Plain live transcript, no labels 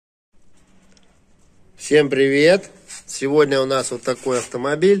Всем привет! Сегодня у нас вот такой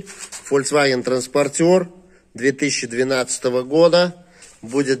автомобиль, фольксваген транспортер 2012 года.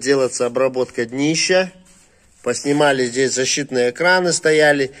 Будет делаться обработка днища. Поснимали здесь защитные экраны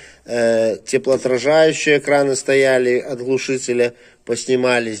стояли, теплоотражающие экраны стояли от глушителя.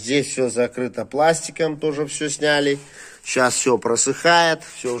 Поснимали. Здесь все закрыто пластиком, тоже все сняли. Сейчас все просыхает,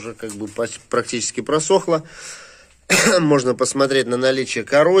 все уже как бы практически просохло. Можно посмотреть на наличие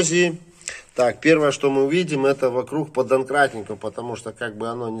коррозии. Так, первое, что мы увидим, это вокруг поддонкратника, потому что как бы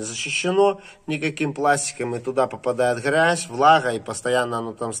оно не защищено никаким пластиком, и туда попадает грязь, влага, и постоянно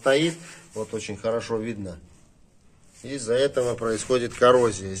оно там стоит. Вот очень хорошо видно. Из-за этого происходит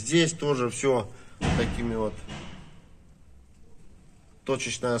коррозия. Здесь тоже все такими вот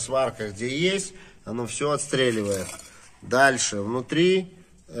точечная сварка, где есть, оно все отстреливает. Дальше внутри,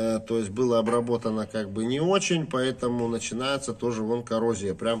 то есть было обработано как бы не очень, поэтому начинается тоже вон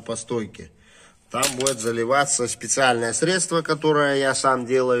коррозия, прям по стойке. Там будет заливаться специальное средство, которое я сам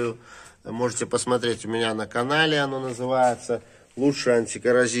делаю. Можете посмотреть у меня на канале, оно называется «Лучшее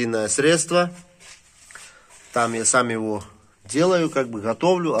антикоррозийное средство». Там я сам его делаю, как бы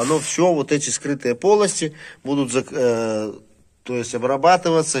готовлю. Оно все, вот эти скрытые полости будут, то есть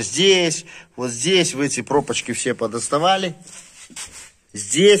обрабатываться здесь, вот здесь, в эти пробочки все подоставали.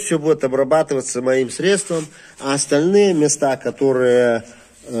 Здесь все будет обрабатываться моим средством, а остальные места, которые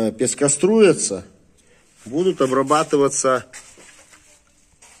пескоструятся, будут обрабатываться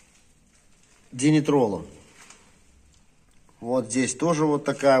динитролом. Вот здесь тоже вот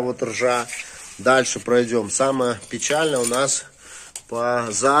такая вот ржа. Дальше пройдем. Самое печальное у нас по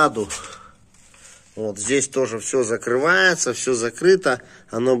заду. Вот здесь тоже все закрывается, все закрыто.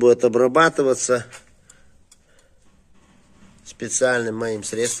 Оно будет обрабатываться специальным моим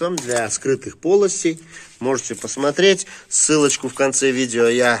средством для скрытых полостей. Можете посмотреть. Ссылочку в конце видео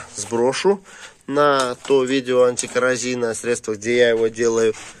я сброшу на то видео антикоррозийное средство, где я его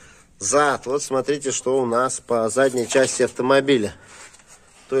делаю. Зад. Вот смотрите, что у нас по задней части автомобиля.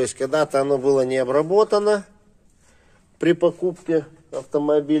 То есть когда-то оно было не обработано при покупке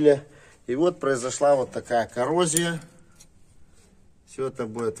автомобиля. И вот произошла вот такая коррозия. Все это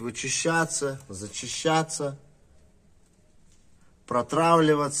будет вычищаться, зачищаться,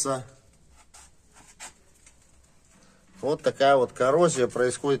 протравливаться. Вот такая вот коррозия.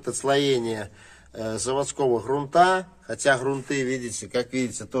 Происходит отслоение заводского грунта. Хотя грунты, видите, как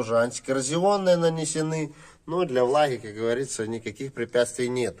видите, тоже антикоррозионные нанесены. Но для влаги, как говорится, никаких препятствий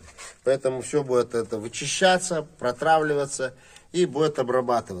нет. Поэтому все будет это вычищаться, протравливаться и будет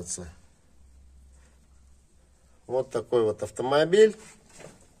обрабатываться. Вот такой вот автомобиль.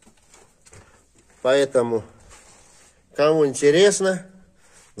 Поэтому, кому интересно,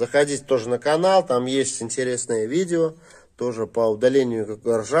 заходите тоже на канал. Там есть интересные видео. Тоже по удалению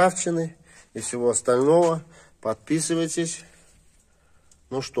какой ржавчины и всего остального. Подписывайтесь.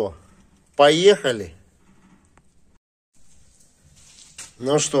 Ну что, поехали.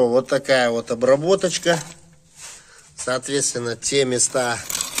 Ну что, вот такая вот обработочка. Соответственно, те места,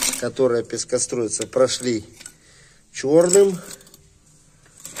 которые пескоструятся, прошли черным.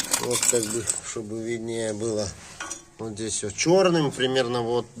 Вот как бы, чтобы виднее было. Вот здесь все черным, примерно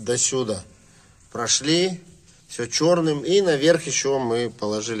вот до сюда. Прошли, все черным. И наверх еще мы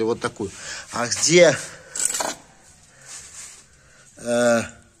положили вот такую. А где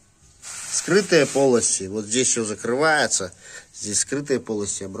скрытые полости, вот здесь все закрывается. Здесь скрытые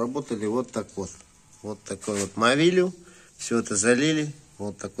полости обработали вот так вот. Вот такой вот мовилью. Все это залили.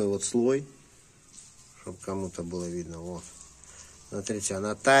 Вот такой вот слой. Чтобы кому-то было видно. Вот. Смотрите,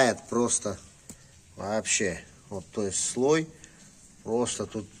 она тает просто вообще. Вот, то есть слой. Просто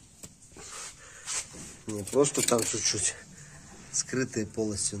тут. Не просто там чуть-чуть. Скрытые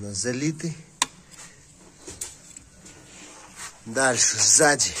полости у нас залиты. Дальше,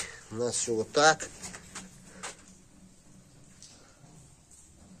 сзади у нас все вот так.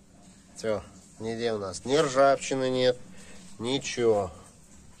 Все, нигде у нас ни ржавчины нет, ничего.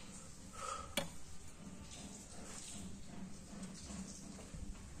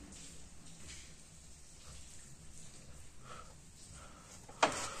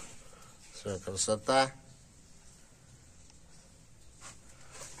 Все, красота.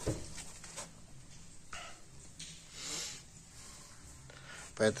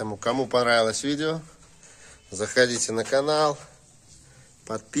 Поэтому, кому понравилось видео, заходите на канал.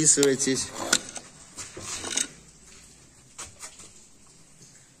 Подписывайтесь.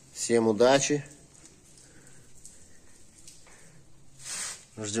 Всем удачи.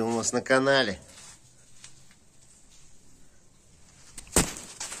 Ждем вас на канале.